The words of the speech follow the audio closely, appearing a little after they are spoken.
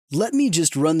"Let me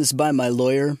just run this by my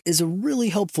lawyer" is a really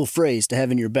helpful phrase to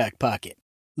have in your back pocket.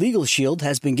 Legal Shield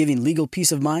has been giving legal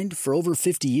peace of mind for over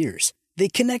 50 years. They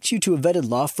connect you to a vetted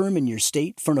law firm in your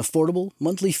state for an affordable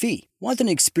monthly fee. Want an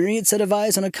experienced set of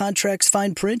eyes on a contract's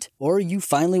fine print? Or you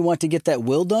finally want to get that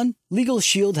will done? Legal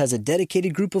Shield has a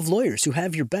dedicated group of lawyers who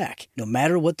have your back, no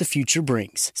matter what the future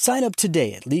brings. Sign up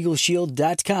today at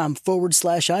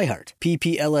LegalShield.com/iHeart.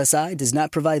 PPLSI does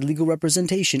not provide legal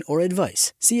representation or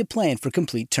advice. See a plan for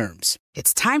complete terms.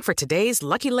 It's time for today's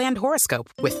Lucky Land horoscope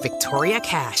with Victoria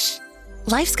Cash.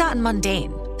 Life's gotten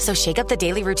mundane, so shake up the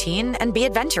daily routine and be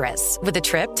adventurous with a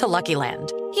trip to Lucky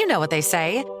Land. You know what they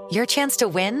say, your chance to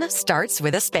win starts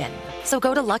with a spin. So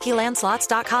go to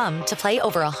LuckyLandSlots.com to play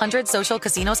over 100 social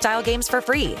casino-style games for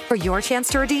free for your chance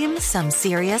to redeem some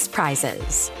serious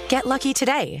prizes. Get lucky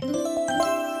today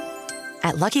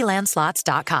at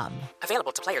LuckyLandSlots.com.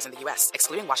 Available to players in the U.S.,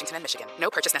 excluding Washington and Michigan.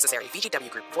 No purchase necessary. VGW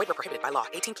Group. Void where prohibited by law.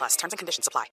 18+. Terms and conditions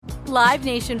apply. Live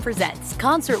Nation presents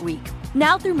Concert Week.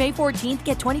 Now through May 14th,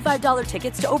 get $25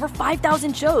 tickets to over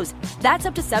 5,000 shows. That's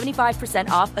up to 75%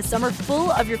 off a summer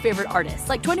full of your favorite artists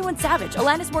like 21 Savage,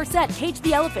 Alanis Morissette, Cage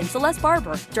the Elephant, Celeste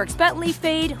Barber, Dierks Bentley,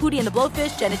 Fade, Hootie and the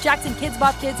Blowfish, Janet Jackson, Kidz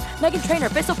Bop Kids, Meghan Trainor,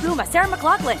 Bissell Pluma, Sarah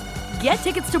McLachlan. Get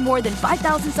tickets to more than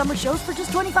 5,000 summer shows for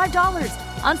just $25.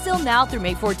 Until now through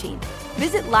May 14th.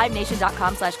 Visit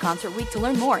LiveNation.com/Concert Week to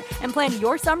learn more and plan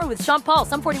your summer with Sean Paul,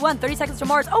 Sum 41, 30 Seconds to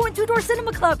Mars, and Two Door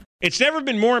Cinema Club. It's never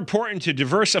been more important to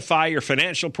diversify your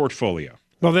financial portfolio.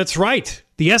 Well, that's right.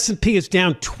 The S&P is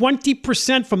down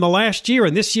 20% from the last year,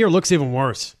 and this year looks even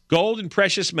worse. Gold and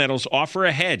precious metals offer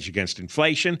a hedge against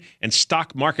inflation and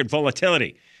stock market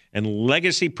volatility. And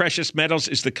Legacy Precious Metals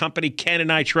is the company Ken and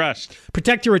I trust.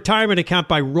 Protect your retirement account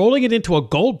by rolling it into a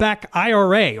gold-backed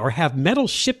IRA or have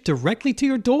metals shipped directly to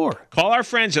your door. Call our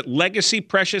friends at Legacy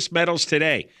Precious Metals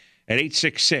today at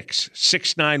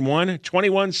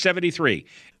 866-691-2173.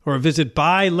 Or visit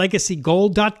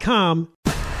buylegacygold.com.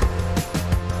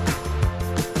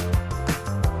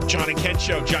 John and Ken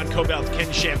Show, John Cobell, Ken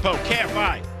Champeau,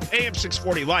 KFI, AM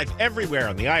 640 live everywhere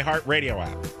on the iHeartRadio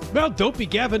app. Well, dopey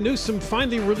Gavin Newsom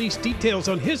finally released details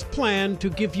on his plan to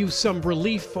give you some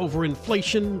relief over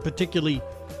inflation, particularly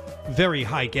very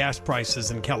high gas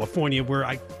prices in California, where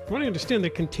I want to understand they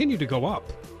continue to go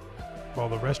up while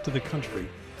the rest of the country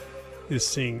is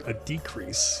seeing a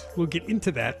decrease. We'll get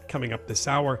into that coming up this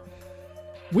hour.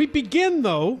 We begin,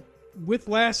 though, with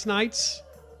last night's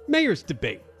mayor's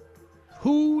debate.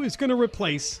 Who is going to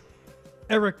replace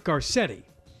Eric Garcetti?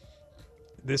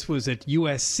 This was at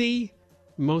USC.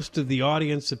 Most of the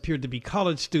audience appeared to be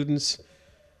college students.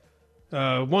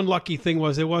 One lucky thing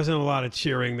was there wasn't a lot of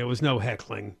cheering. There was no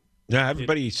heckling. Yeah,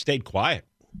 everybody stayed quiet.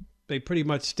 They pretty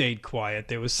much stayed quiet.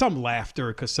 There was some laughter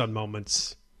because some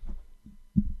moments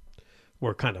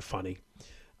were kind of funny.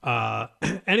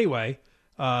 Anyway,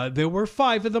 there were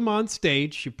 5 of them on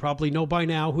stage. You probably know by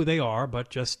now who they are,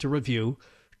 but just to review,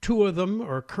 2 of them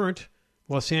are current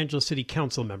Los Angeles City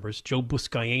Council members, Joe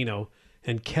Buscaino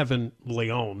and Kevin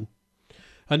Leone.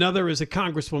 Another is a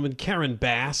Congresswoman, Karen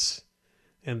Bass.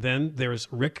 And then there's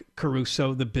Rick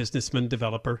Caruso, the businessman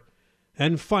developer.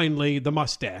 And finally, the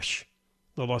mustache,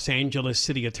 the Los Angeles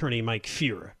City Attorney, Mike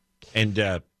Feuer.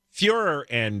 And Feuer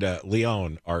and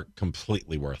Leone are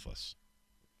completely worthless.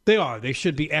 They are. They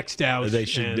should be X'd out. They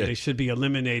should be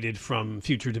eliminated from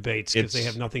future debates because they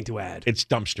have nothing to add. It's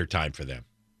dumpster time for them.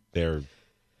 We're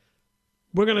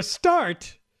going to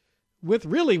start with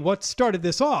really what started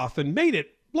this off and made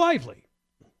it lively.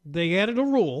 They added a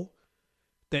rule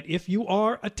that if you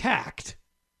are attacked,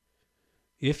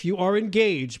 if you are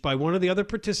engaged by one of the other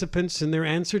participants in their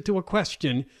answer to a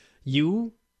question,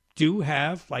 you do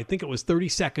have, I think it was 30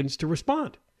 seconds to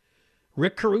respond.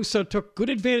 Rick Caruso took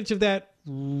good advantage of that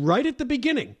right at the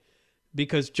beginning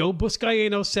because Joe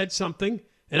Buscaino said something,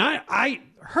 and I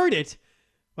heard it.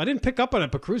 I didn't pick up on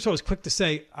it, but Caruso was quick to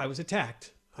say, I was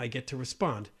attacked. I get to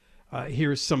respond.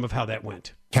 Here's some of how that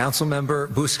went. Councilmember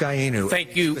Buscaino.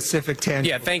 Thank you. Specific tangible.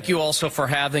 Yeah, thank you also for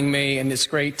having me, and it's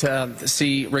great to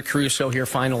see Rick Caruso here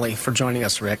finally for joining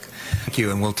us, Rick. Thank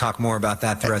you, and we'll talk more about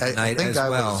that throughout the night as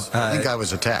well. I think I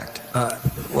was attacked.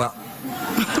 Well,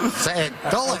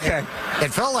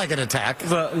 it felt like an attack.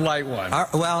 The light one.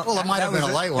 Well, it might have been a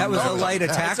light one. That was a light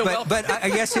attack, but I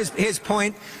guess his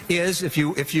point is, if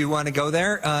you want to go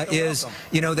there, is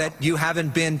that you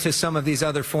haven't been to some of these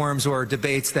other forums or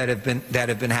debates that have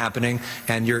been happening,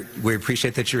 and we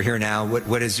appreciate that you're here now.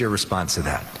 What is your response to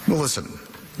that? Well, listen,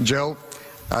 Joe.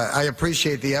 I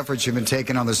appreciate the efforts you've been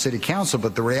taking on the city council,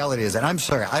 but the reality is, and I'm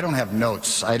sorry, I don't have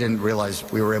notes. I didn't realize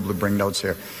we were able to bring notes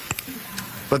here.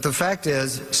 But the fact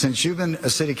is, since you've been a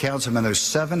city councilman, there's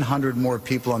 700 more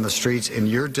people on the streets in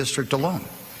your district alone.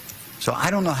 So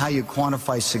I don't know how you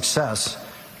quantify success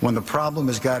when the problem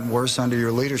has gotten worse under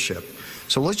your leadership.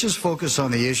 So let's just focus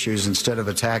on the issues instead of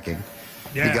attacking.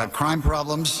 Yeah. You got crime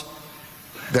problems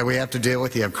that we have to deal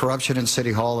with. You have corruption in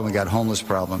City Hall, and we got homeless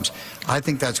problems. I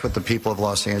think that's what the people of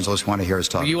Los Angeles want to hear us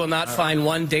talk. You will not find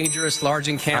one dangerous large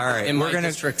encampment in my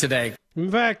district today.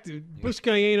 In fact,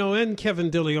 Buscaino and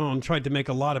Kevin DeLeon tried to make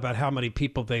a lot about how many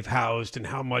people they've housed and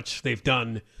how much they've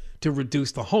done to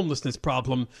reduce the homelessness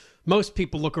problem. Most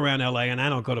people look around L.A., and I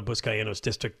don't go to Buscaino's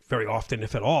district very often,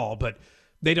 if at all, but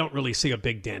they don't really see a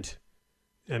big dent.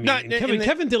 I mean,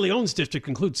 Kevin DeLeon's district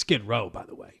includes Skid Row, by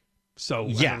the way. So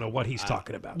I don't know what he's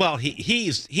talking about. Well, he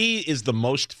is the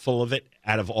most full of it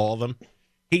out of all of them.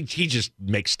 He just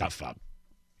makes stuff up.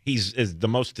 He's the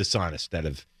most dishonest out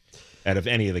of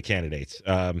any of the candidates.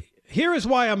 Here is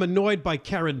why I'm annoyed by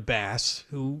Karen Bass,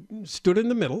 who stood in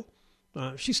the middle.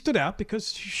 She stood out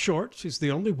because she's short. She's the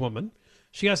only woman.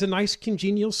 She has a nice,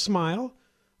 congenial smile.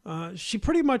 She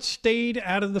pretty much stayed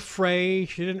out of the fray.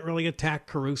 She didn't really attack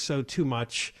Caruso too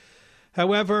much.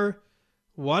 However,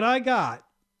 what I got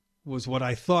was what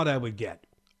I thought I would get.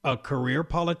 A career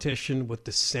politician with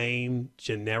the same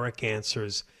generic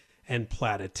answers and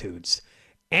platitudes.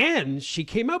 And she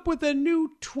came up with a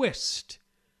new twist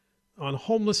on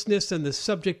homelessness and the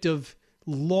subject of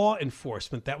law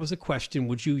enforcement. That was a question.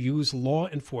 Would you use law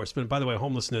enforcement? By the way,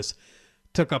 homelessness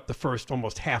took up the first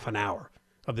almost half an hour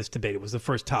of this debate. It was the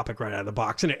first topic right out of the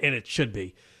box, and it should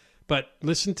be. But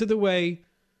listen to the way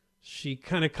she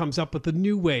kind of comes up with a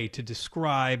new way to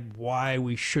describe why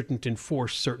we shouldn't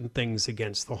enforce certain things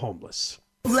against the homeless.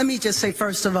 Let me just say,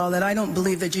 first of all, that I don't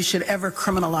believe that you should ever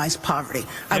criminalize poverty.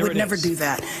 I would never do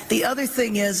that. The other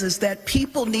thing is that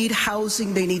people need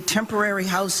housing. They need temporary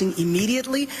housing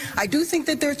immediately. I do think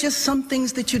that there are just some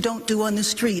things that you don't do on the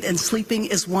street, and sleeping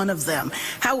is one of them.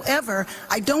 However,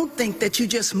 I don't think that you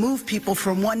just move people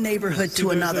from one neighborhood to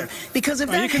another. Because if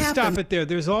that happens... You can stop it there.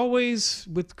 There's always,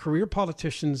 with career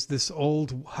politicians, this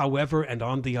old however and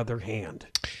on the other hand.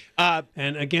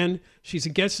 And again, she's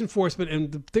against enforcement.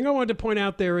 And the thing I wanted to point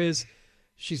out there is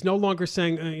she's no longer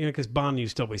saying, because Bond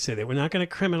used to always say that, we're not going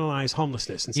to criminalize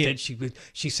homelessness. Instead,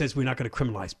 she says we're not going to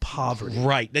criminalize poverty.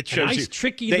 Right. That shows nice,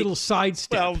 tricky little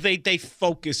sidestep. Well, they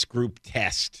focus group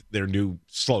test their new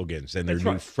slogans and their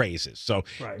new phrases. So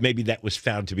maybe that was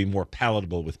found to be more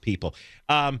palatable with people.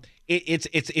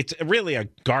 It's really a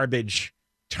garbage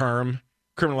term,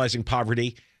 criminalizing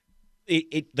poverty.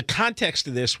 The context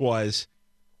of this was,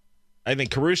 I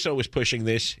think Caruso was pushing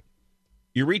this.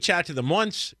 You reach out to them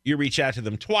once, you reach out to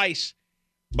them twice.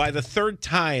 By the third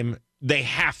time, they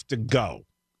have to go.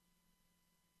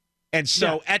 And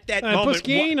so at that moment...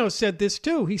 Buscaino said this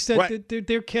too. He said that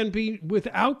there can be,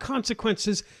 without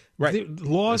consequences,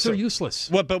 laws are useless.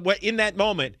 Well, but in that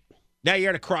moment, now you're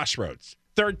at a crossroads.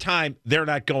 Third time, they're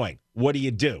not going. What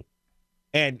do?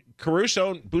 And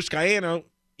Caruso and Buscaino,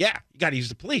 you got to use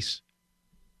the police.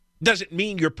 Doesn't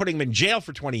mean you're putting them in jail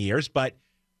for 20 years, but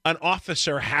an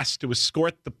officer has to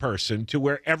escort the person to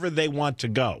wherever they want to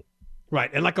go.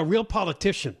 Right. And like a real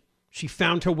politician, she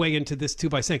found her way into this too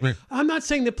by saying, I'm not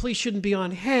saying the police shouldn't be on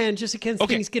hand just in case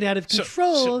things get out of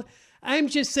control. I'm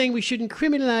just saying we shouldn't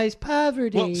criminalize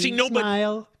poverty. Well, see,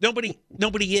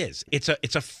 nobody is.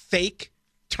 It's a fake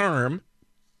term.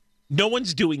 No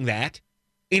one's doing that.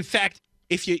 In fact,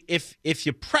 if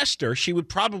you pressed her, she would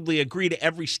probably agree to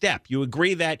every step. You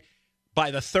agree that by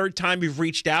the third time you've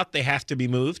reached out, they have to be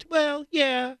moved? Well,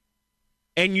 yeah.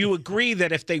 And you agree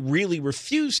that if they really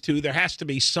refuse to, there has to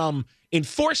be some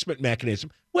enforcement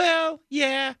mechanism? Well,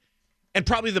 yeah. And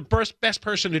probably the best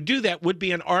person to do that would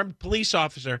be an armed police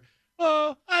officer.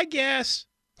 Oh, I guess.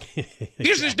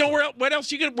 Because there's nowhere else. Where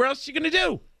else are you going to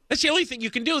do? That's the only thing you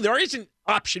can do. There isn't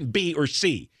option B or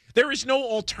C. There is no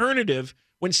alternative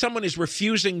when someone is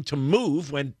refusing to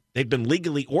move when they've been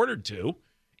legally ordered to.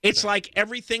 It's like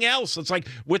everything else. It's like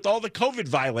with all the COVID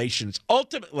violations.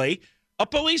 Ultimately, a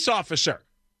police officer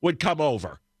would come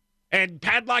over and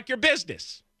padlock your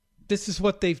business. This is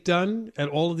what they've done at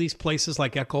all of these places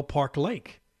like Echo Park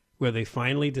Lake, where they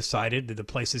finally decided that the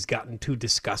place has gotten too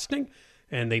disgusting,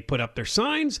 and they put up their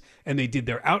signs, and they did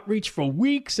their outreach for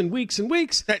weeks and weeks and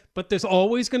weeks, but there's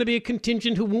always going to be a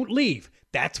contingent who won't leave.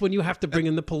 That's when you have to bring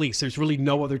in the police. There's really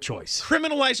no other choice.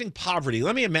 Criminalizing poverty.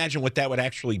 Let me imagine what that would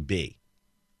actually be.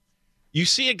 You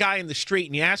see a guy in the street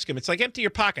and you ask him, it's like, empty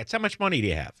your pockets. How much money do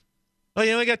you have? Oh,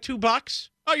 you only got $2?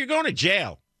 Oh, you're going to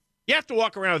jail. You have to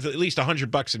walk around with at least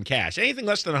 $100 in cash. Anything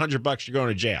less than $100, you're going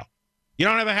to jail. You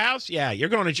don't have a house? Yeah, you're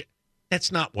going to jail.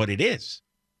 That's not what it is.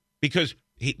 Because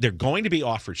they're going to be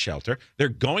offered shelter. They're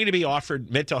going to be offered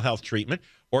mental health treatment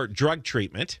or drug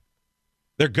treatment.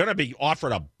 They're going to be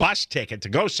offered a bus ticket to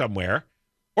go somewhere.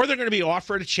 or they're going to be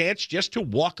offered a chance just to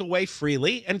walk away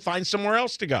freely and find somewhere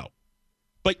else to go.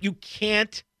 But you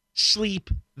can't sleep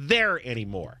there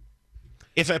anymore.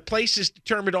 If a place is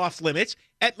determined off limits,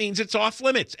 that means it's off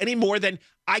limits any more than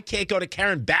I can't go to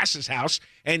Karen Bass's house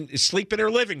and sleep in her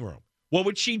living room. What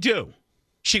would she do?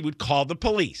 She would call the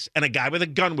police, and a guy with a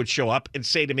gun would show up and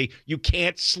say to me, you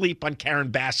can't sleep on Karen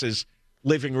Bass's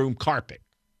living room carpet.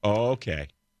 Okay.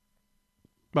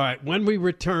 All right, when we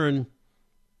return,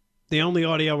 the only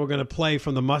audio we're going to play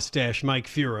from the mustache, Mike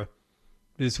Fura,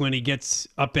 is when he gets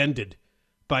upended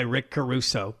by Rick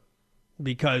Caruso,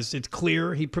 because it's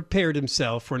clear he prepared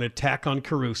himself for an attack on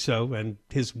Caruso and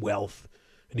his wealth,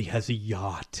 and he has a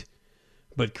yacht.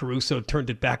 But Caruso turned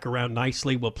it back around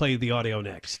nicely. We'll play the audio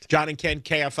next. John and Ken,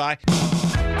 KFI.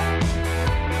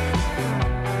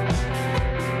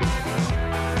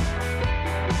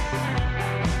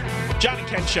 John and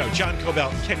Ken Show. John Cobell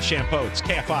and Ken Shampoo. It's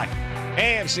KFI.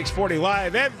 AM 640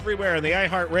 live everywhere in the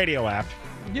iHeartRadio app.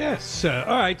 Yes. All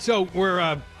right, so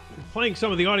we're playing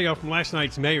some of the audio from last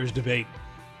night's mayor's debate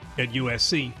at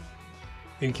USC,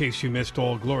 in case you missed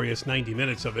all glorious 90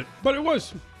 minutes of it. But it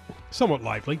was somewhat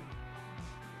lively.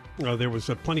 There was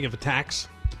plenty of attacks.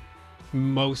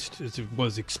 Most, as it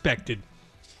was expected,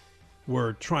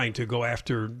 were trying to go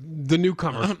after the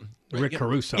newcomer, Rick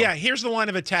Caruso. Yeah, here's the line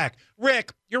of attack.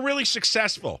 Rick, you're really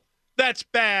successful. That's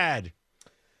bad.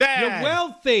 Bad. You're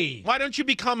wealthy. Why don't you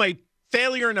become a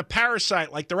failure and a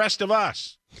parasite like the rest of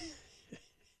us?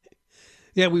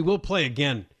 Yeah, we will play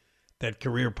again that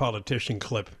career politician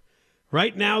clip.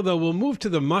 Right now, though, we'll move to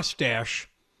the mustache.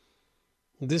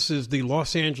 This is the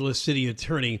Los Angeles City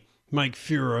Attorney, Mike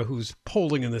Fura, who's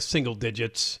polling in the single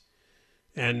digits.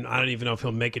 And I don't even know if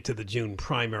he'll make it to the June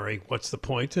primary. What's the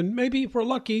point? And maybe if we're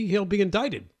lucky, he'll be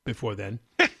indicted before then,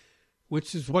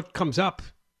 which is what comes up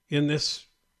in this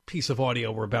piece of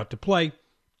audio we're about to play.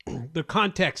 The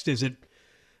context is that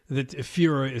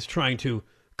Fura is trying to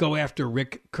go after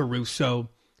Rick Caruso,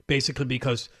 basically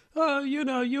because,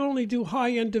 you only do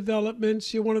high-end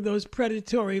developments. You're one of those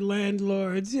predatory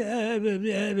landlords. And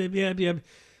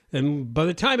by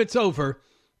the time it's over,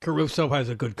 Caruso has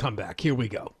a good comeback. Here we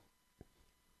go.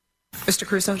 Mr.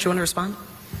 Caruso, do you want to respond?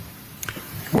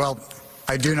 Well,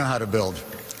 I do know how to build,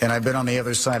 and I've been on the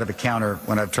other side of the counter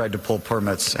when I've tried to pull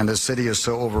permits, and the city is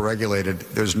so overregulated,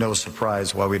 there's no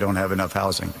surprise why we don't have enough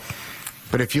housing.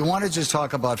 But if you want to just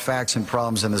talk about facts and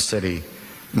problems in the city,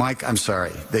 Mike, I'm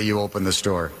sorry that you opened this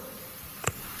door.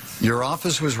 Your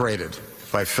office was raided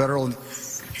by federal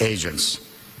agents.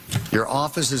 Your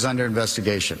office is under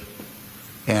investigation,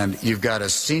 and you've got a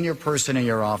senior person in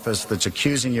your office that's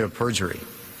accusing you of perjury.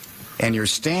 And you're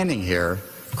standing here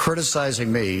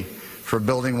criticizing me for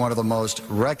building one of the most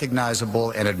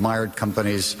recognizable and admired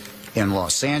companies in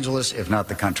Los Angeles, if not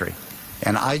the country.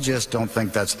 And I just don't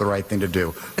think that's the right thing to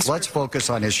do. Let's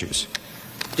focus on issues.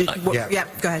 Yeah,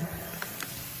 go ahead.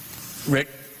 Rick,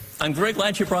 I'm very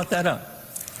glad you brought that up.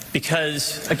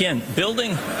 Because, again,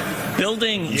 building.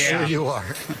 Sure you are.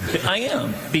 I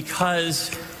am,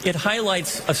 because it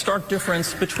highlights a stark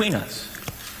difference between us.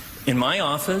 In my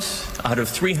office, out of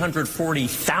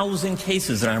 340,000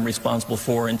 cases that I'm responsible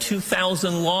for and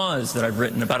 2,000 laws that I've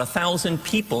written, about 1,000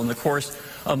 people in the course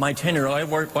of my tenure I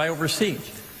oversee,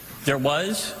 there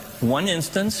was one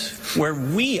instance where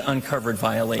we uncovered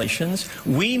violations.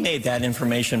 We made that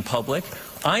information public.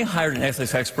 I hired an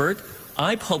ethics expert.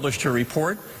 I published a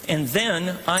report, and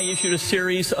then I issued a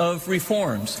series of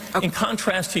reforms. Okay. In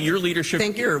contrast to your leadership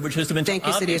here, which has been Thank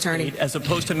you, City Attorney, as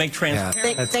opposed to make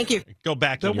transparent. Thank you. Go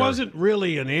back to There wasn't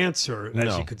really an answer,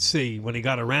 as you could see, when he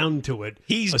got around to it.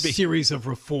 Series of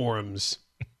reforms.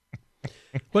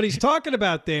 What he's talking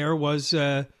about there was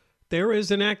there is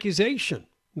an accusation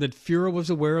that Fura was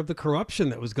aware of the corruption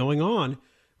that was going on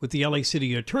with the LA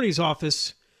City Attorney's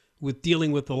Office with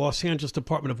dealing with the Los Angeles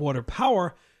Department of Water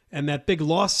Power and that big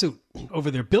lawsuit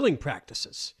over their billing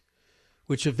practices,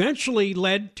 which eventually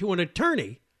led to an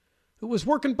attorney who was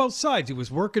working both sides. He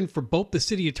was working for both the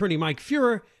city attorney, Mike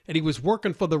Fura, and he was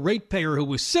working for the ratepayer who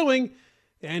was suing,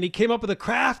 and he came up with a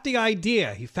crafty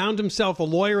idea. He found himself a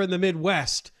lawyer in the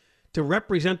Midwest to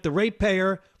represent the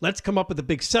ratepayer. Let's come up with a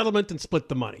big settlement and split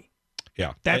the money.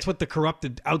 Yeah. That's what the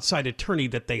corrupted outside attorney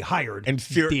that they hired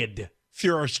did.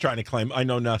 Fura's trying to claim, I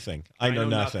know nothing. I know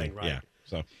nothing. Right. Yeah.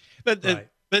 So, but the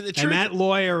truth, and that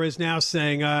lawyer is now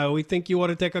saying, we think you ought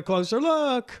to take a closer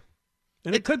look.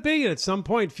 And it could be at some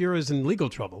point Fura's in legal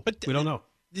trouble. But we don't know.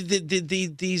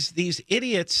 These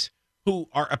idiots who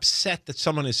are upset that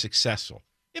someone is successful.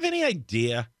 You have any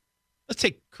idea? Let's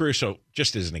take Caruso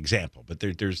just as an example, but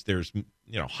there's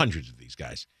hundreds of these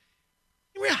guys.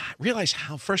 You realize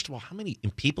how, first of all, how many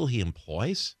people he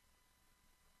employs?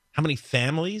 how many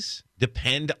families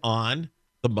depend on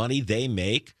the money they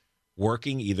make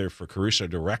working either for Caruso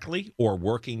directly or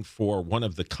working for one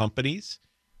of the companies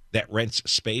that rents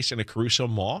space in a Caruso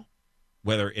mall,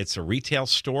 whether it's a retail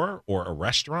store or a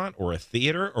restaurant or a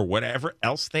theater or whatever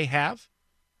else they have?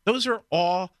 Those are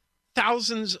all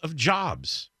thousands of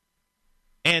jobs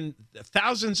and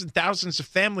thousands of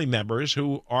family members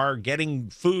who are getting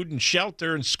food and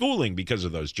shelter and schooling because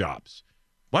of those jobs.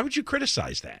 Why would you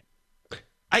criticize that?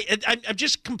 I'm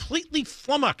just completely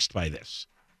flummoxed by this.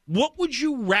 What would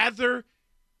you rather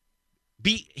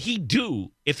he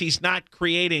do if he's not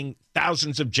creating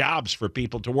thousands of jobs for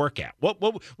people to work at? What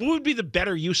would be the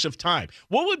better use of time?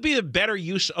 What would be the better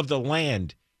use of the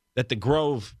land that the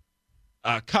Grove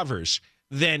covers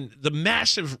than the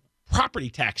massive property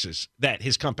taxes that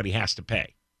his company has to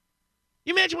pay?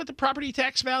 You imagine what the property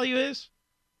tax value is?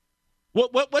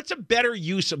 What's a better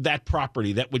use of that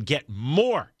property that would get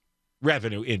more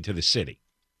revenue into the city?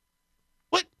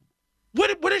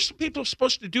 What are some people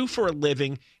supposed to do for a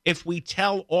living if we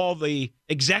tell all the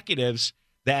executives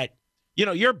that,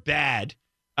 you're bad,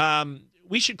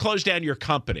 we should close down your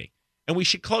company, and we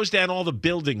should close down all the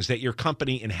buildings that your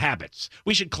company inhabits.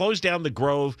 We should close down the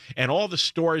Grove and all the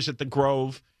stores at the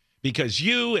Grove because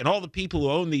you and all the people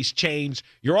who own these chains,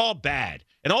 you're all bad.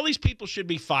 And all these people should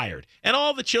be fired. And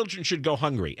all the children should go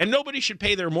hungry. And nobody should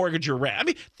pay their mortgage or rent. I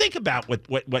mean, think about what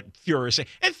Fuhrer is saying.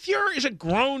 And Fuhrer is a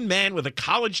grown man with a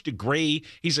college degree.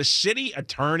 He's a city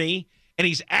attorney. And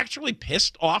he's actually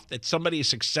pissed off that somebody is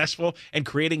successful and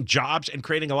creating jobs and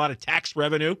creating a lot of tax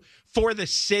revenue for the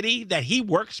city that he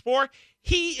works for.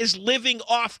 He is living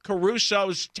off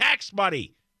Caruso's tax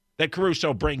money that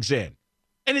Caruso brings in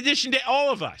addition to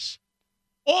all of us.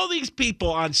 All these people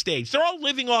on stage, they're all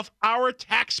living off our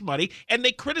tax money, and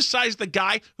they criticize the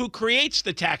guy who creates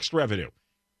the tax revenue.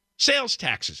 Sales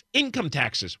taxes, income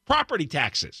taxes, property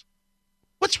taxes.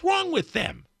 What's wrong with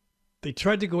them? They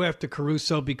tried to go after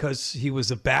Caruso because he was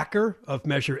a backer of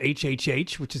Measure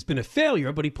HHH, which has been a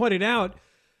failure, but he pointed out,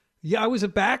 I was a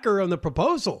backer on the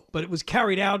proposal, but it was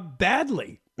carried out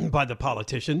badly by the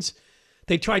politicians.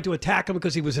 They tried to attack him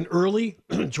because he was an early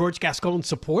George Gascon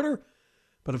supporter.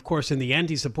 But, of course, in the end,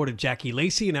 he supported Jackie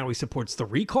Lacey, and now he supports the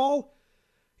recall.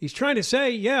 He's trying to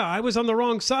say, I was on the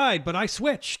wrong side, but I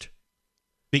switched.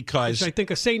 Which I think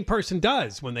a sane person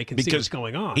does when they can see what's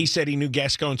going on. He said he knew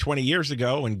Gascon 20 years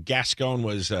ago, and Gascon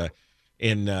was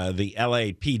in the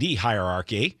LAPD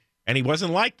hierarchy, and he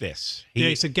wasn't like this.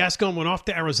 He said Gascon went off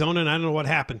to Arizona, and I don't know what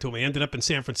happened to him. He ended up in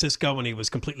San Francisco, and he was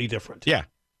completely different. Yeah.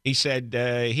 He said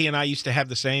he and I used to have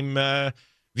the same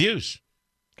views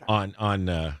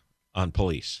on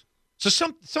police. So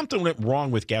something went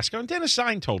wrong with Gascon. Dennis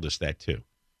Zine told us that, too.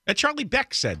 And Charlie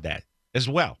Beck said that as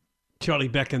well. Charlie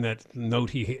Beck in that note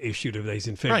he issued that he's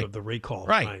in favor of the recall.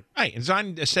 Right. And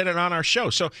Zine said it on our show.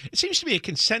 So it seems to be a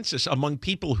consensus among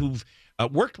people who've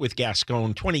worked with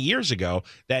Gascon 20 years ago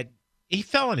that he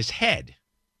fell on his head.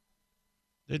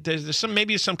 There's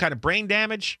maybe some kind of brain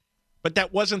damage, but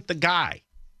that wasn't the guy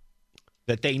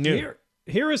that they knew.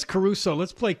 Here is Caruso.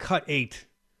 Let's play cut 8.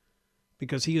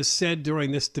 Because he has said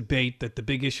during this debate that the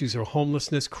big issues are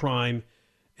homelessness, crime,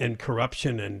 and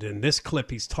corruption. And in this clip,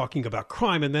 he's talking about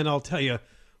crime. And then I'll tell you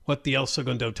what the El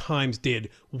Segundo Times did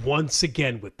once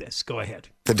again with this. Go ahead.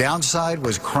 The downside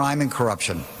was crime and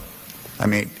corruption. I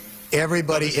mean,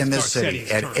 everybody in this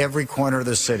city, at every corner of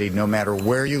the city, no matter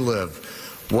where you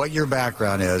live, what your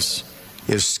background is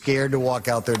scared to walk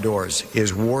out their doors,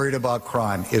 is worried about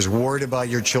crime, is worried about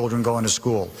your children going to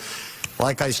school.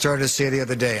 Like I started to say the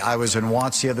other day, I was in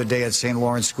Watts the other day at St.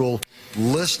 Lawrence School,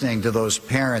 listening to those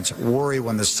parents worry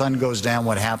when the sun goes down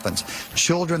what happens.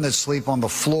 Children that sleep on the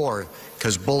floor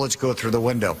because bullets go through the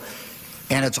window.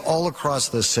 And it's all across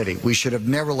the city. We should have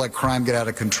never let crime get out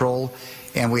of control.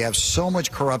 And we have so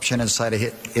much corruption inside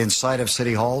of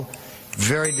City Hall,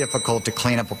 very difficult to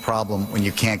clean up a problem when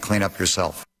you can't clean up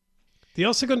yourself. The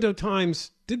El Segundo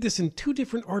Times did this in 2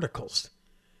 different articles.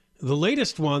 The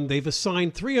latest one, they've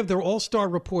assigned 3 of their all-star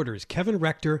reporters, Kevin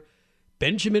Rector,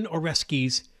 Benjamin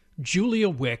Oreskes, Julia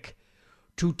Wick,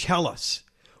 to tell us,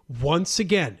 once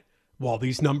again, while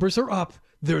these numbers are up,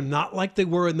 they're not like they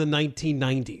were in the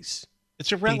 1990s.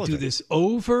 It's irrelevant. They do this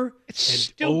over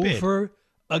stupid. Over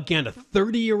again, a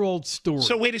 30-year-old story.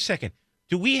 So wait a second.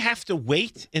 Do we have to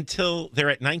wait until they're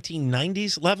at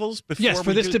 1990s levels before? Yes,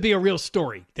 for this to be a real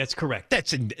story. That's correct.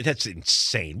 That's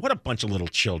insane. What a bunch of little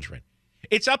children.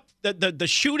 It's up. The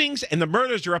shootings and the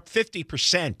murders are up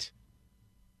 50%.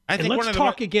 I think let's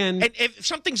talk again. And if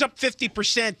something's up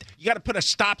 50%, you got to put a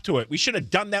stop to it. We should have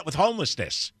done that with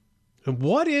homelessness. And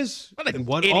what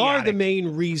are the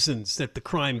main reasons that the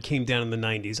crime came down in the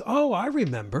 90s? Oh, I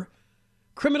remember.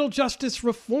 criminal justice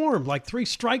reform, like 3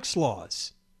 strikes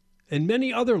laws and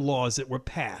many other laws that were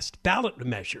passed, ballot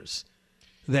measures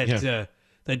that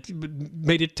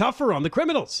made it tougher on the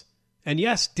criminals. And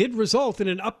yes, did result in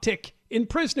an uptick in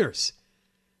prisoners.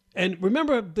 And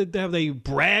remember how they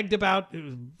bragged about,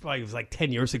 it was like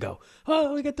 10 years ago,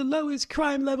 oh, we got the lowest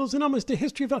crime levels in almost the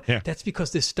history of... Yeah. That's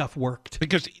because this stuff worked.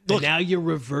 Because, look, and now you're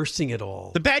reversing it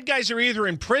all. The bad guys are either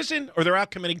in prison or they're out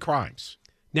committing crimes.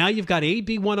 Now you've got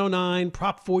AB 109,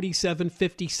 Prop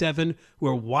 4757.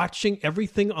 We're watching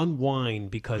everything unwind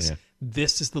because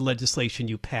this is the legislation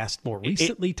you passed more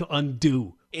recently to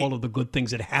undo all of the good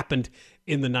things that happened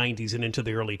in the 90s and into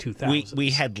the early 2000s.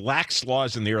 We had lax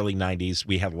laws in the early 90s.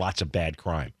 We had lots of bad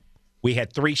crime. We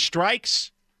had 3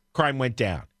 strikes, crime went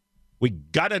down. We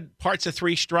gutted parts of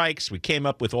 3 strikes. We came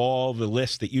up with all the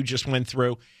lists that you just went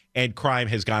through, and crime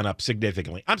has gone up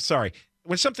significantly. I'm sorry.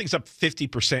 When something's up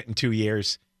 50% in 2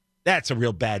 years, that's a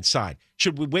real bad sign.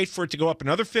 Should we wait for it to go up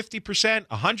another 50%,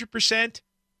 100%?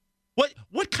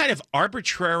 What kind of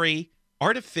arbitrary,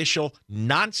 artificial,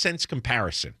 nonsense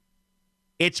comparison?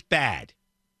 It's bad.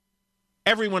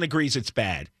 Everyone agrees it's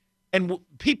bad. And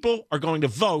people are going to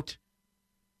vote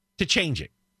to change it.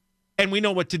 And we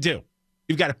know what to do.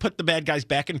 You've got to put the bad guys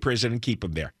back in prison and keep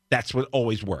them there. That's what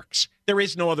always works. There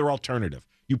is no other alternative.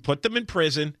 You put them in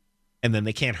prison, and then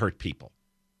they can't hurt people.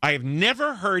 I have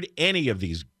never heard any of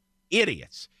these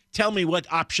idiots tell me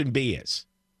what option B is.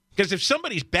 Because if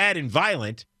somebody's bad and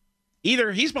violent,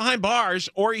 either he's behind bars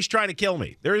or he's trying to kill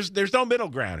me. There's no middle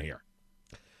ground here.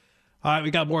 All right,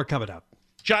 we got more coming up.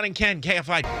 John and Ken,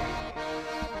 KFI.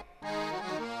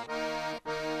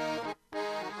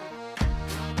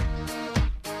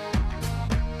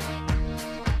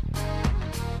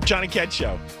 John and Ken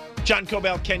Show. John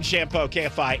Cobell, Ken Shampoo,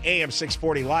 KFI, AM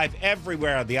 640, live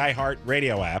everywhere on the iHeart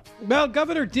Radio app. Well,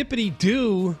 Governor Dippity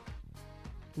Doo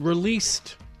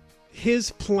released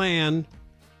his plan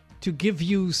to give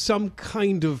you some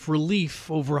kind of relief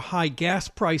over high gas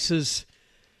prices,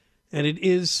 and it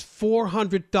is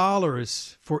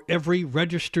 $400 for every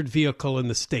registered vehicle in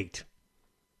the state.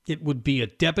 It would be a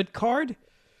debit card.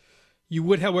 You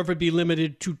would, however, be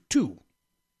limited to 2.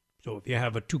 So if you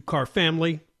have a 2-car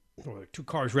family, or 2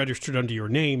 cars registered under your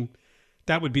name,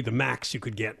 that would be the max you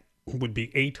could get. It would be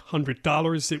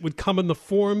 $800. It would come in the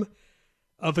form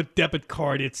of a debit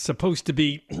card. It's supposed to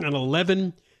be an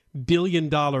 $11 billion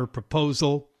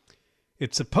proposal.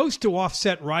 It's supposed to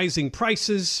offset rising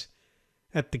prices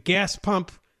at the gas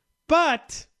pump,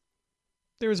 but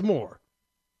there's more.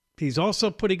 He's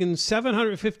also putting in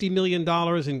 $750 million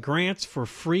in grants for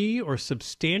free or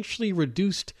substantially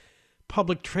reduced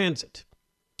public transit,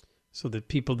 so that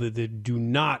people that do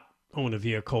not own a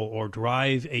vehicle or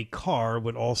drive a car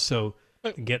would also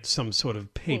get some sort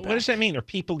of payback. What does that mean? Are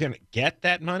people going to get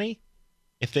that money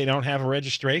if they don't have a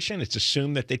registration? It's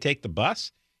assumed that they take the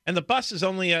bus, and the bus is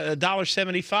only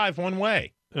 $1.75 one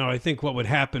way. No, I think what would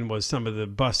happen was some of the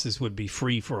buses would be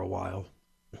free for a while.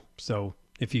 So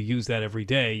if you use that every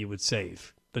day, you would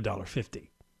save the $1.50.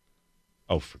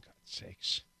 Oh, for God's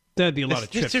sakes. That'd be a lot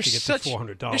of trips to get to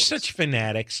 $400. They're such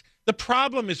fanatics. The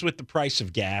problem is with the price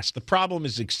of gas. The problem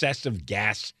is excessive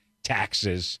gas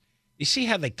taxes. You see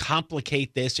how they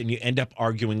complicate this and you end up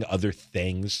arguing other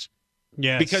things?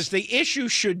 Yes. Because the issue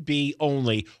should be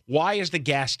only, why is the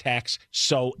gas tax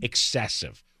so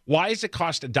excessive? Why does it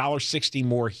cost $1.60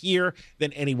 more here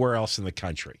than anywhere else in the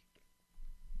country?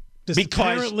 This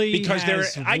apparently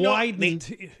has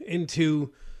widened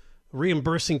into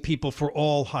reimbursing people for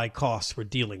all high costs we're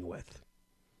dealing with.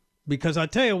 Because I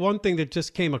tell you one thing that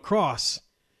just came across,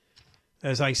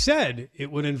 as I said,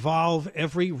 it would involve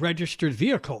every registered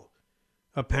vehicle.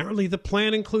 Apparently the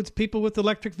plan includes people with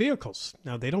electric vehicles.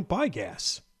 Now, they don't buy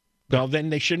gas. Well, then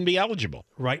they shouldn't be eligible.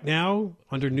 Right now,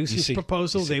 under Newsom's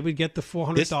proposal, they would get the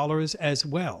 $400 as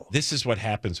well. This is what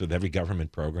happens with every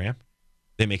government program.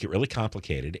 They make it really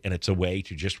complicated, and it's a way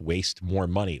to just waste more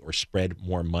money or spread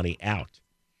more money out.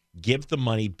 Give the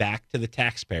money back to the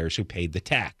taxpayers who paid the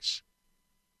tax.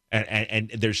 And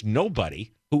there's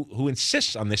nobody who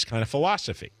insists on this kind of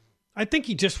philosophy. I think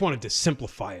he just wanted to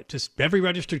simplify it. Just every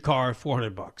registered car,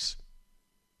 $400.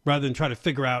 Rather than try to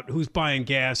figure out who's buying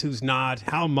gas, who's not,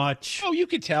 how much. Oh, you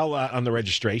could tell on the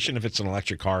registration if it's an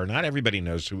electric car or not. Everybody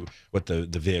knows what the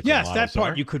vehicle yes, models that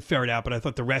part are. You could ferret out, but I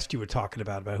thought the rest you were talking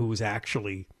about who was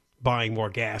actually buying more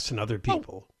gas than other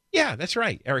people. Oh, yeah, that's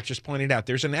right. Eric just pointed out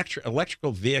there's an extra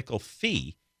electrical vehicle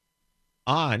fee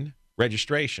on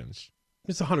registrations.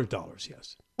 It's $100,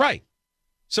 yes. Right.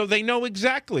 So they know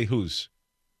exactly who's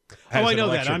has I an know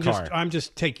that. electric car. I'm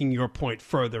just taking your point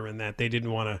further in that they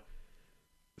didn't want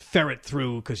to ferret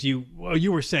through, because you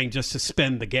were saying just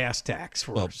suspend the gas tax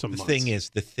for some months.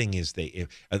 The thing is,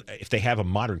 if they have a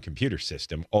modern computer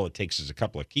system, all it takes is a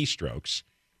couple of keystrokes,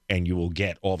 and you will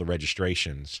get all the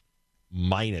registrations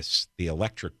minus the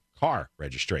electric car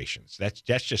registrations. That's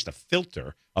just a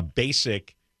filter, a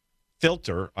basic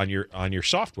filter on your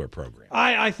software program.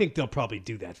 I think they'll probably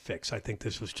do that fix. I think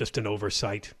this was just an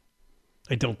oversight.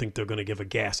 I don't think they're going to give a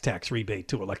gas tax rebate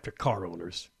to electric car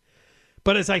owners.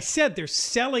 But as I said, they're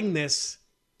selling this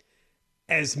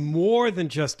as more than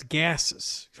just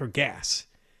gas.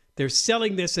 They're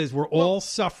selling this as we're all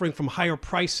suffering from higher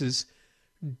prices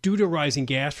due to rising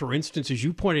gas. For instance, as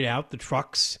you pointed out, the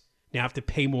trucks now have to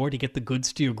pay more to get the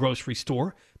goods to your grocery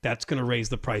store. That's going to raise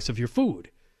the price of your food.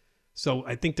 So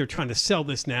I think they're trying to sell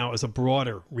this now as a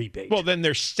broader rebate. Well, then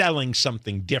they're selling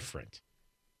something different.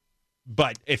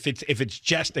 But if it's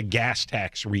just a gas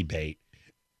tax rebate,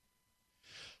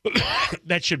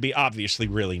 that should be obviously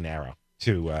really narrow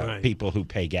to people who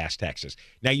pay gas taxes.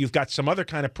 Now, you've got some other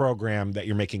kind of program that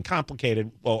you're making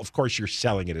complicated. Well, of course, you're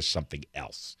selling it as something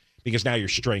else because now you're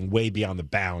straying way beyond the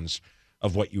bounds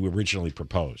of what you originally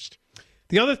proposed.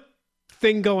 The other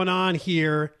thing going on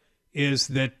here is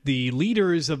that the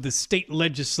leaders of the state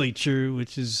legislature,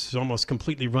 which is almost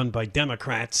completely run by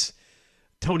Democrats,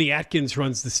 Tony Atkins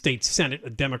runs the state Senate, a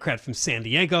Democrat from San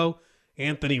Diego.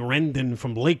 Anthony Rendon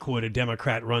from Lakewood, a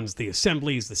Democrat, runs the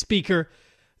assembly, is the speaker.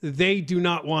 They do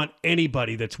not want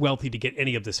anybody that's wealthy to get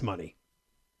any of this money.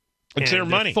 It's their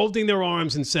money. Folding their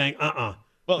arms and saying,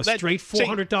 Well, straight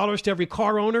 $400 to every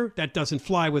car owner, that doesn't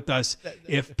fly with us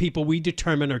if people we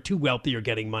determine are too wealthy are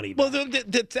getting money back. Well,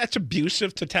 that's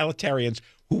abusive totalitarians.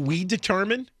 We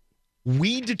determine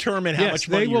how much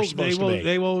money you're supposed to make.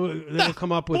 They will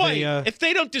come up with if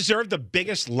they don't deserve the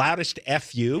biggest, loudest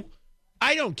FU,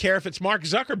 I don't care if it's Mark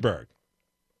Zuckerberg.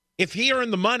 If he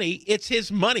earned the money, it's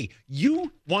his money.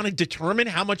 You want to determine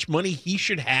how much money he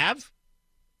should have?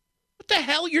 What the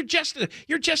hell? You're just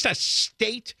a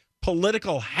state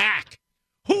political hack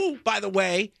who, by the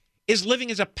way, is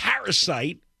living as a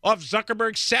parasite off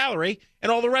Zuckerberg's salary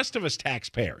and all the rest of us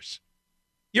taxpayers.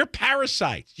 You're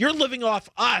parasites. You're living off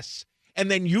us.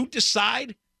 And then you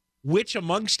decide which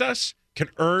amongst us can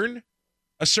earn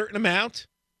a certain amount.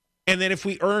 And then if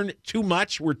we earn too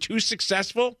much, we're too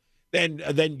successful, then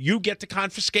you get to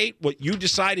confiscate what you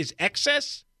decide is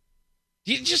excess.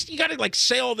 You got to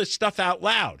say all this stuff out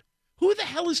loud. Who the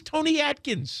hell is Tony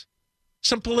Atkins?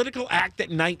 Some political hack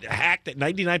that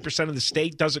 99% of the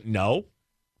state doesn't know,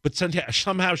 but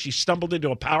somehow she stumbled into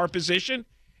a power position,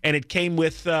 and it came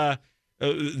with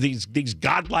these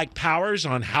godlike powers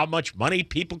on how much money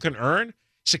people can earn.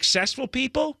 Successful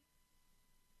people.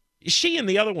 She and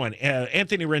the other one,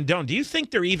 Anthony Rendon, do you think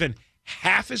they're even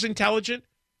half as intelligent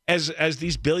as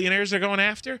these billionaires are going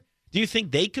after? Do you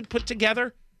think they could put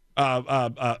together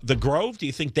the Grove? Do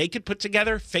you think they could put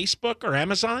together Facebook or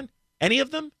Amazon? Any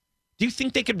of them? Do you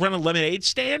think they could run a lemonade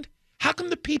stand? How come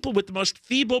the people with the most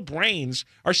feeble brains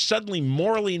are suddenly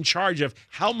morally in charge of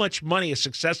how much money a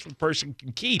successful person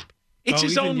can keep? It's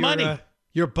his own money.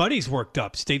 Your buddy's worked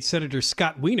up, State Senator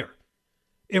Scott Wiener.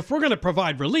 If we're going to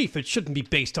provide relief, it shouldn't be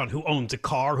based on who owns a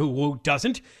car, who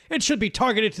doesn't. It should be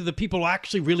targeted to the people who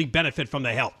actually really benefit from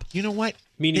the help. You know what?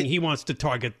 Meaning he wants to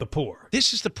target the poor.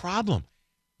 This is the problem.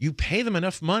 You pay them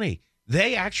enough money.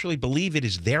 They actually believe it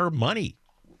is their money.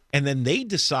 And then they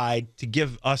decide to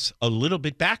give us a little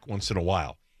bit back once in a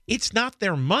while. It's not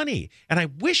their money. And I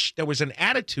wish there was an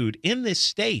attitude in this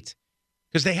state,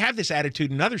 because they have this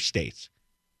attitude in other states.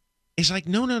 It's like,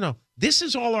 no. This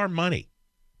is all our money.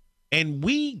 And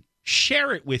we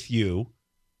share it with you,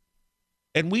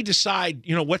 and we decide,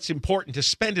 what's important to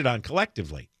spend it on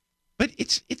collectively. But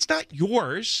it's not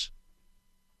yours.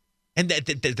 And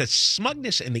the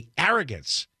smugness and the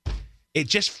arrogance, it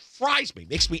just fries me,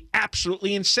 makes me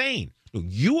absolutely insane.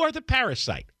 You are the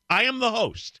parasite. I am the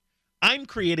host. I'm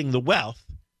creating the wealth.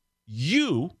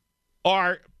 You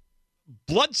are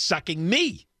blood-sucking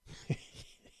me.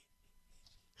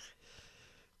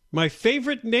 My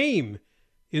favorite name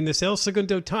in this El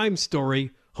Segundo Times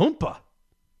story, Humpa.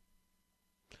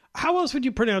 How else would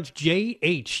you pronounce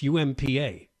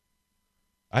Jhumpa?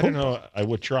 I don't know. I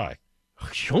would try.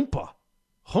 Humpa.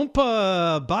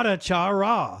 Humpa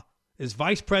Bhattacharya is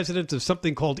vice president of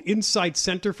something called Insight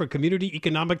Center for Community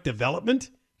Economic Development.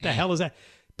 The hell is that?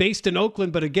 Based in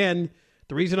Oakland, but again,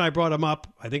 the reason I brought him up,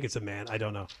 I think it's a man, I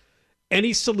don't know.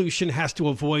 Any solution has to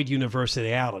avoid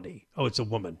universality. Oh, it's a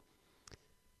woman.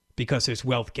 Because there's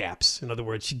wealth gaps. In other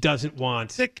words, she doesn't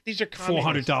want these are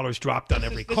 $400 dropped on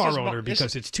every car owner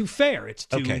because it's too fair. It's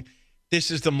too... Okay.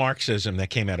 This is the Marxism that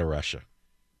came out of Russia.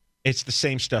 It's the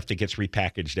same stuff that gets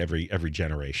repackaged every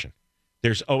generation.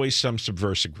 There's always some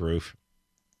subversive group.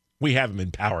 We have them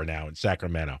in power now in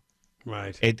Sacramento.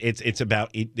 Right. It's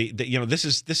about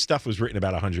this stuff was written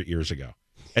about 100 years ago.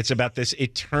 It's about this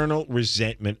eternal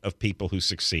resentment of people who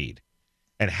succeed,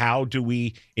 and how do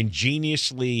we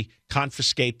ingeniously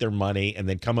confiscate their money and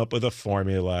then come up with a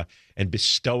formula and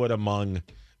bestow it among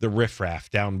the riffraff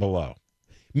down below.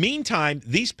 Meantime,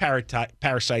 these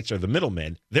parasites are the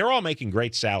middlemen. They're all making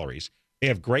great salaries. They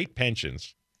have great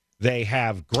pensions. They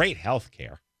have great health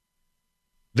care.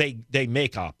 They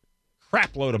make a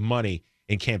crap load of money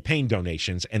in campaign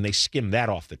donations, and they skim that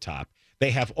off the top.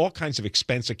 They have all kinds of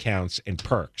expense accounts and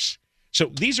perks. So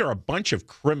these are a bunch of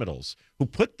criminals who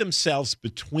put themselves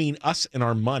between us and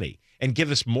our money and give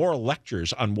us moral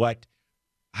lectures on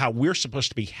how we're supposed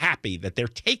to be happy that they're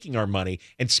taking our money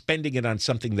and spending it on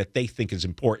something that they think is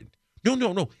important.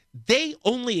 No. They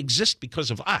only exist because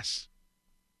of us.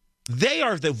 They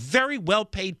are the very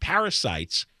well-paid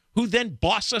parasites who then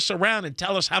boss us around and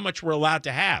tell us how much we're allowed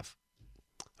to have.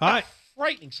 All right.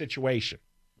 Frightening situation.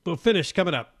 We'll finish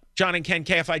coming up. John and Ken,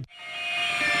 KFI.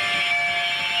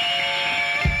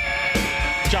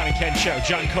 John and Ken Show.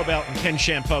 John Cobelt and Ken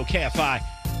Shampoo, KFI.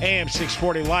 AM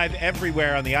 640, live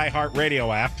everywhere on the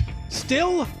iHeartRadio app.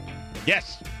 Still?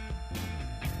 Yes.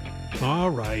 All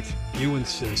right. You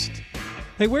insist.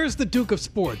 Hey, where's the Duke of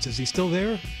Sports? Is he still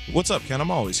there? What's up, Ken? I'm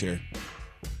always here.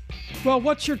 Well,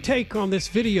 what's your take on this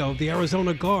video of the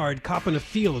Arizona guard copping a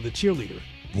feel of the cheerleader?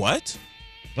 What?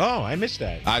 Oh, I missed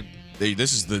that.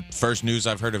 This is the first news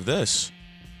I've heard of this.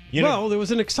 Well, there was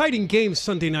an exciting game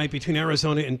Sunday night between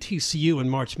Arizona and TCU in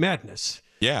March Madness.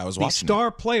 Yeah, I was watching. The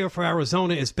star player for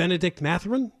Arizona is Benedict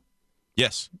Mathurin?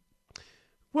 Yes.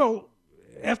 Well,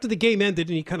 after the game ended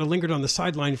and he kind of lingered on the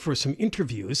sideline for some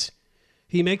interviews,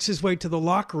 he makes his way to the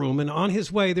locker room, and on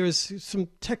his way there's some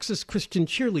Texas Christian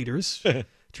cheerleaders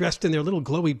dressed in their little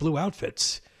glowy blue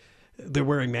outfits. They're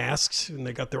wearing masks, and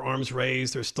they got their arms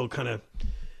raised. They're still kind of...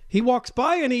 He walks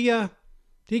by, and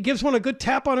he gives one a good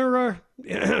tap on her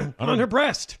on her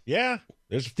breast. Yeah.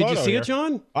 There's a photo. Did you see here. it,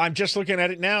 John? I'm just looking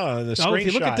at it now on the screenshot. Oh, if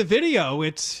you look at the video,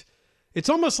 it's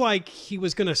almost like he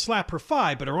was going to slap her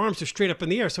thigh, but her arms are straight up in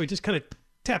the air, so he just kind of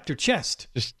tapped her chest.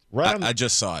 Just right I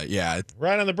just saw it, yeah.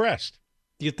 Right on the breast.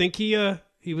 Do you think he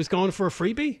was going for a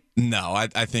freebie? No,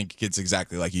 I think it's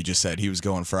exactly like you just said. He was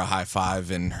going for a high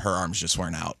five, and her arms just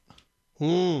weren't out.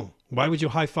 Why would you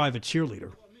high five a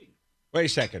cheerleader? Wait a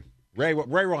second. Ray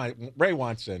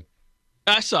wants in.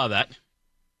 I saw that.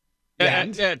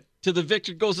 And? To the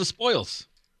victor goes the spoils.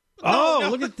 No.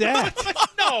 Look at that.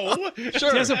 No.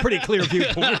 Sure. He has a pretty clear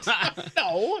viewpoint.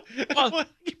 No. Well,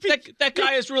 that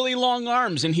guy has really long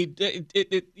arms, and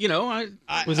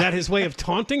was that his way of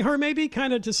taunting her, maybe?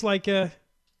 Kind of just like, I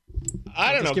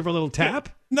don't know. Give her a little tap?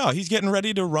 No, he's getting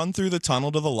ready to run through the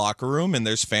tunnel to the locker room, and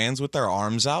there's fans with their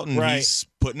arms out, and he's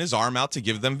putting his arm out to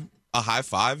give them a high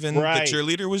five, and the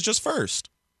cheerleader was just first.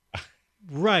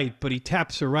 Right, but he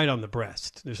taps her right on the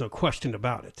breast. There's no question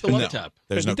about it. It's a love tap.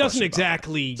 There's no he doesn't question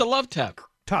exactly. It's a love tap.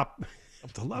 Top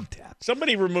of the love tap.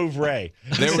 Somebody remove Ray.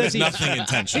 There was nothing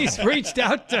intentional. He's reached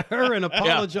out to her and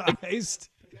apologized.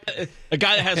 A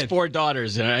guy that has 4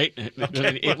 daughters, all right? What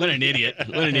an idiot.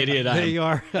 What an idiot I am. They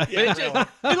are.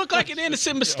 It looked like an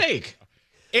innocent mistake.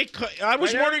 I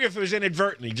was wondering if it was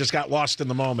inadvertent. He just got lost in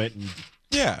the moment.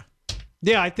 Yeah.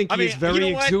 Yeah, I think he's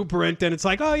very exuberant, and it's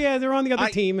like, oh yeah, they're on the other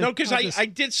team. No, because I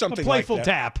did something a playful like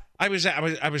that. tap. I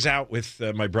was out with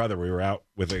my brother. We were out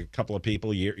with a couple of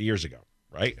people years ago,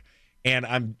 right?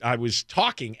 And I was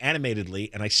talking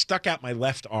animatedly, and I stuck out my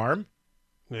left arm,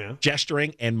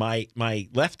 gesturing, and my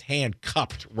left hand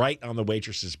cupped right on the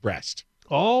waitress's breast.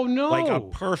 Oh no! Like a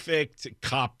perfect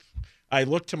cup. I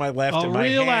looked to my left, and my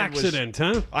real hand accident,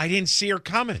 huh? I didn't see her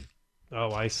coming.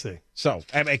 Oh, I see. So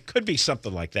it could be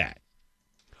something like that.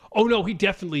 Oh, no, he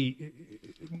definitely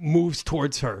moves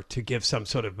towards her to give some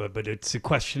sort of, but it's a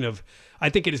question of, I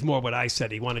think it is more what I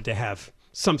said. He wanted to have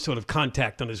some sort of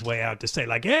contact on his way out to say,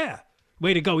 like, yeah,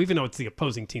 way to go, even though it's the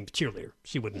opposing team's cheerleader.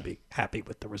 She wouldn't be happy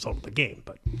with the result of the game.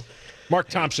 But Mark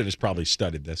Thompson has probably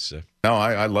studied this. No,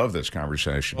 I love this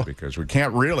conversation because we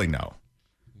can't really know.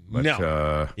 But,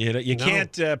 no. You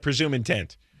can't presume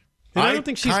intent. I don't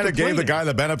think she's kind of gave the guy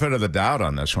the benefit of the doubt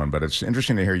on this one, but it's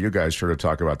interesting to hear you guys sort of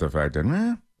talk about the fact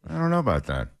that, I don't know about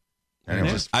that.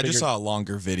 Anyway. I just saw a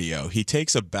longer video. He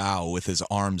takes a bow with his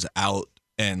arms out,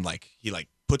 and he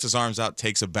puts his arms out,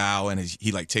 takes a bow, and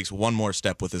he takes one more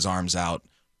step with his arms out,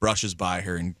 brushes by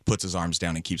her, and puts his arms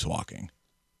down and keeps walking.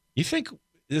 You think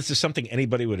this is something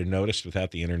anybody would have noticed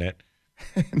without the internet?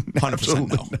 100%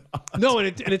 no. No, and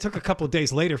it took a couple of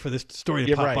days later for this story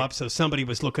to pop up. So somebody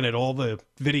was looking at all the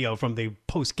video from the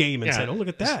post game and said, "Oh, look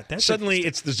at that!" Suddenly,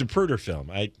 it's the Zapruder film.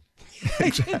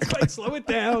 It's like, slow it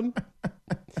down.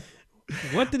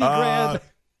 What did he grab?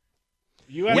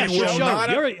 You have a show.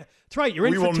 That's right. You're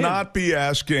in for Tim. We will not be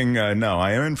asking. No,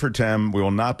 I am in for Tim. We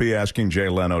will not be asking Jay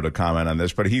Leno to comment on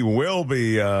this, but he will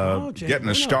be getting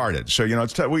us started. So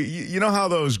it's you know how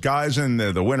those guys in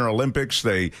the Winter Olympics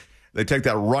they take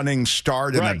that running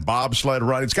start and that bobsled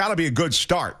run. It's got to be a good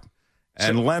start.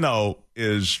 And Leno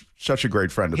is such a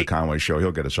great friend of the Conway Show.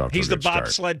 He'll get us off to a good start.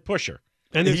 He's the bobsled pusher.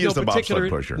 And there's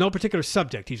no particular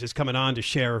subject. He's just coming on to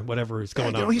share whatever is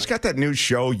going on. He's got that new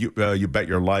show, You Bet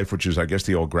Your Life, which is, I guess,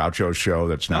 the old Groucho show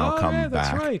that's now come back.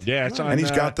 That's right. Yeah, it's on. And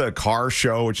he's got the car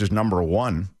show, which is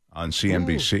 #1 on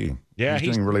CNBC. Yeah,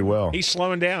 he's doing really well. He's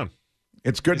slowing down.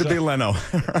 It's good to be Leno,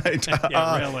 right?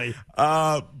 Really.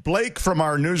 Blake from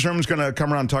our newsroom is going to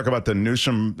come around and talk about the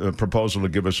Newsom proposal to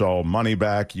give us all money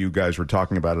back. You guys were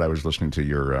talking about it. I was listening to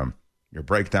your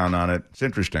breakdown on it. It's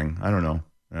interesting. I don't know.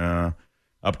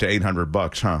 Up to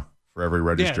 $800, huh? For every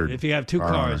registered. Yeah, if you have two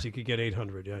cars, owner. you could get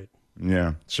 $800. Right?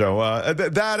 Yeah. So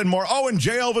that and more. Oh, and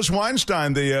J. Elvis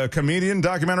Weinstein, the comedian,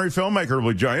 documentary filmmaker,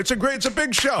 will join. It's a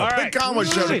big show. All big Conway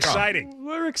show. Exciting.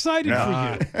 We're excited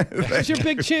for you. This is your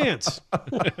big chance.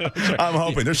 I'm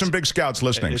hoping. There's some big scouts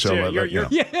listening. Yeah,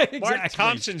 exactly. Mark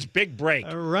Thompson's big break.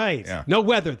 All right. Yeah. No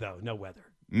weather, though. No weather.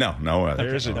 No weather.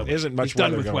 There isn't much He's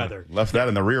done weather with going. weather. Left that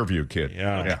in the rear view, kid.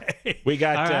 Yeah. We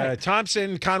got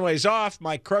Thompson, Conway's off.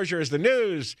 Mike Crozier is the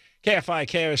news. KFI,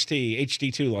 KOST,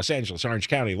 HD2, Los Angeles, Orange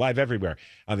County, live everywhere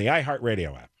on the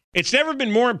iHeartRadio app. It's never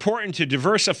been more important to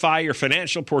diversify your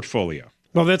financial portfolio.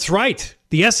 Well, that's right.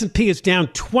 The S&P is down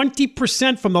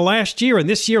 20% from the last year, and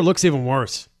this year looks even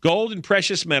worse. Gold and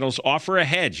precious metals offer a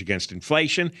hedge against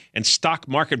inflation and stock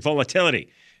market volatility.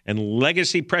 And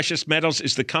Legacy Precious Metals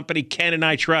is the company Ken and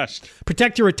I trust.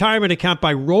 Protect your retirement account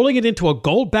by rolling it into a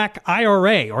gold-backed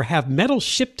IRA or have metals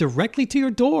shipped directly to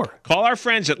your door. Call our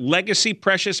friends at Legacy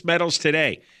Precious Metals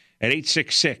today at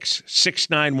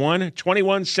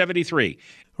 866-691-2173.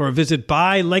 Or visit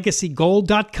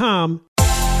buylegacygold.com.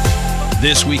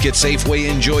 This week at Safeway,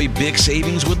 enjoy big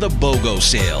savings with the BOGO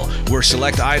sale, where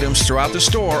select items throughout the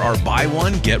store are buy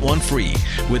one, get one free.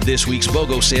 With this week's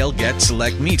BOGO sale, get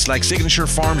select meats like Signature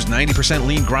Farms 90%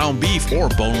 lean ground beef or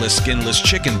boneless, skinless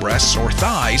chicken breasts or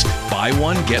thighs, buy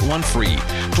one, get one free.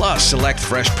 Plus, select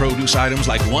fresh produce items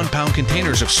like 1-pound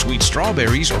containers of sweet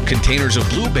strawberries or containers of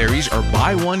blueberries or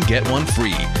buy one, get one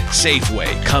free.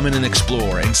 Safeway, come in and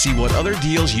explore and see what other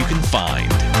deals you can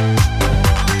find.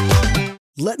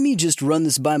 "Let me just run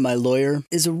this by my lawyer"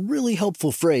 is a really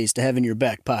helpful phrase to have in your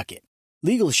back pocket.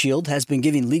 Legal Shield has been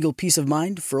giving legal peace of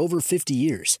mind for over 50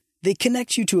 years. They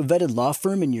connect you to a vetted law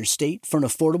firm in your state for an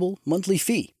affordable monthly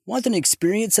fee. Want an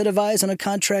experienced set of eyes on a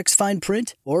contract's fine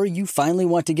print? Or you finally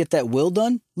want to get that will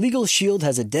done? Legal Shield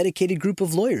has a dedicated group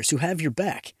of lawyers who have your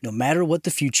back, no matter what the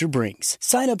future brings.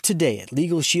 Sign up today at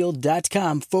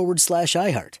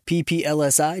LegalShield.com/iHeart.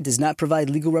 PPLSI does not provide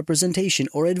legal representation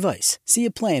or advice. See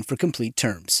a plan for complete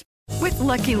terms. With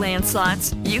Lucky Land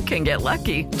Slots, you can get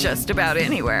lucky just about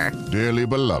anywhere. Dearly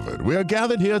beloved, we are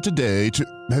gathered here today to...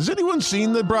 Has anyone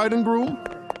seen the bride and groom?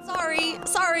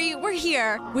 Sorry, we're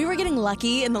here. We were getting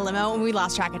lucky in the limo and we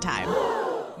lost track of time.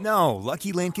 No,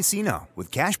 Lucky Land Casino, with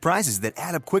cash prizes that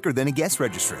add up quicker than a guest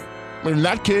registry. In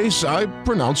that case, I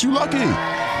pronounce you lucky.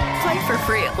 Play for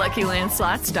free at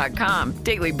LuckyLandSlots.com.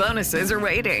 Daily bonuses are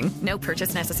waiting. No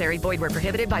purchase necessary. Void where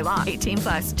prohibited by law.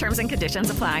 18+. Terms and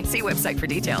conditions apply. See website for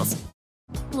details.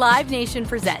 Live Nation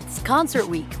presents Concert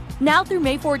Week. Now through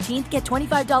May 14th, get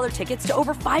 $25 tickets to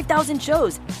over 5,000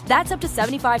 shows. That's up to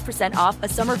 75% off a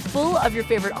summer full of your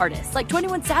favorite artists like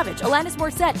 21 Savage, Alanis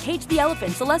Morissette, Cage the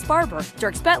Elephant, Celeste Barber,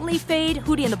 Dierks Bentley, Fade,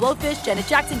 Hootie and the Blowfish, Janet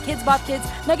Jackson, Kids Bop Kids,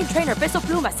 Meghan Trainor, Peso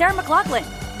Pluma, Sarah McLachlan.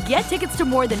 Get tickets to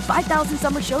more than 5,000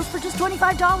 summer shows for just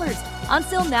 $25. On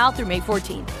sale now through May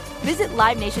 14th. Visit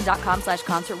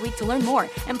LiveNation.com/Concert Week to learn more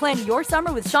and plan your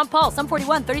summer with Sean Paul, Sum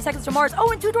 41, 30 Seconds to Mars,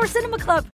 and Two Door Cinema Club.